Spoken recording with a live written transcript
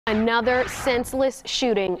Another senseless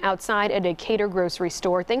shooting outside a Decatur grocery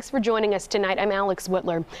store. Thanks for joining us tonight. I'm Alex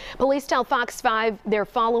Whitler. Police tell Fox 5 they're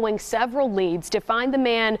following several leads to find the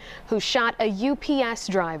man who shot a UPS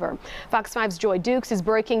driver. Fox 5's Joy Dukes is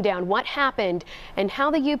breaking down what happened and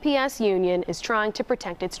how the UPS union is trying to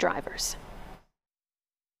protect its drivers.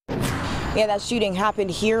 Yeah, that shooting happened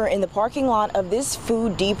here in the parking lot of this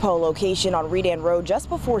food depot location on Redan Road just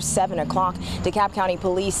before 7 o'clock. DeKalb County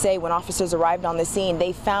police say when officers arrived on the scene,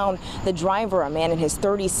 they found the driver, a man in his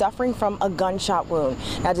 30s, suffering from a gunshot wound.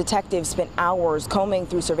 Now, detectives spent hours combing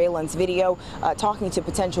through surveillance video, talking to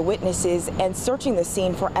potential witnesses and searching the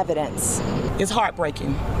scene for evidence. It's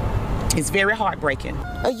heartbreaking. It's very heartbreaking.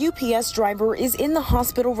 A UPS driver is in the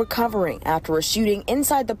hospital recovering after a shooting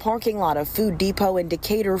inside the parking lot of Food Depot in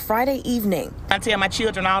Decatur Friday evening. I tell my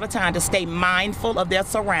children all the time to stay mindful of their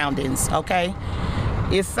surroundings, okay?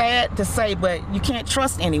 It's sad to say, but you can't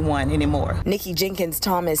trust anyone anymore. Nikki Jenkins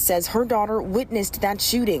Thomas says her daughter witnessed that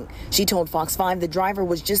shooting. She told Fox 5 the driver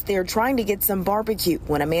was just there trying to get some barbecue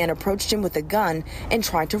when a man approached him with a gun and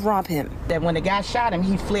tried to rob him. That when the guy shot him,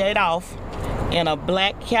 he fled off in a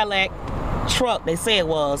black Cadillac truck. They say it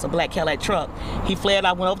was a black Cadillac truck. He fled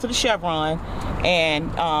off, went over to the Chevron,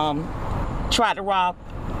 and tried to rob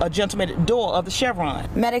a gentleman at the door of the Chevron.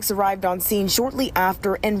 Medics arrived on scene shortly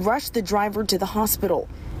after and rushed the driver to the hospital.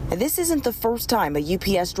 This isn't the first time a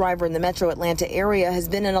UPS driver in the metro Atlanta area has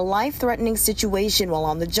been in a life-threatening situation while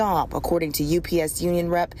on the job, according to UPS union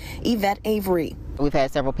rep Yvette Avery. We've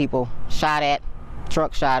had several people shot at,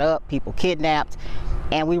 truck shot up, people kidnapped,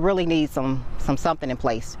 and we really need something in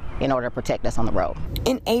place in order to protect us on the road.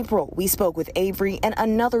 In April, we spoke with Avery and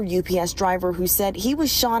another UPS driver who said he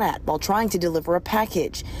was shot at while trying to deliver a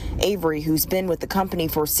package. Avery, who's been with the company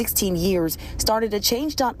for 16 years, started a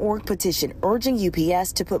Change.org petition urging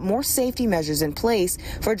UPS to put more safety measures in place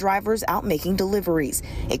for drivers out making deliveries.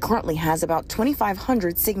 It currently has about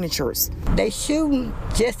 2,500 signatures. They shooting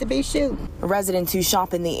just to be shooting. Residents who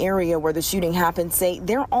shop in the area where the shooting happened say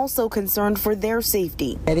they're also concerned for their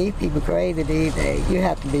safety. These people crazy these days. You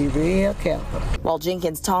have to be real careful. While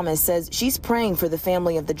Jenkins Thomas says she's praying for the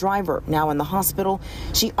family of the driver now in the hospital,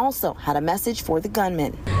 she also had a message for the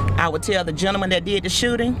gunman. I would tell the gentleman that did the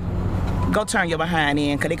shooting, go turn your behind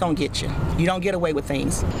in, because they're going to get you. You don't get away with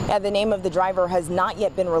things. Yeah, the name of the driver has not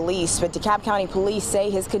yet been released, but DeKalb County police say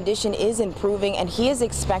his condition is improving and he is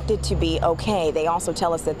expected to be okay. They also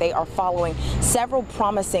tell us that they are following several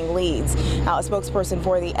promising leads. Now, a spokesperson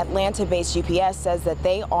for the Atlanta-based UPS says that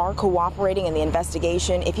they are cooperating in the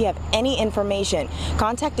investigation. If you have any information,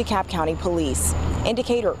 contact DeKalb County Police. In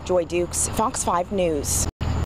Decatur, Joy Dukes, Fox 5 News.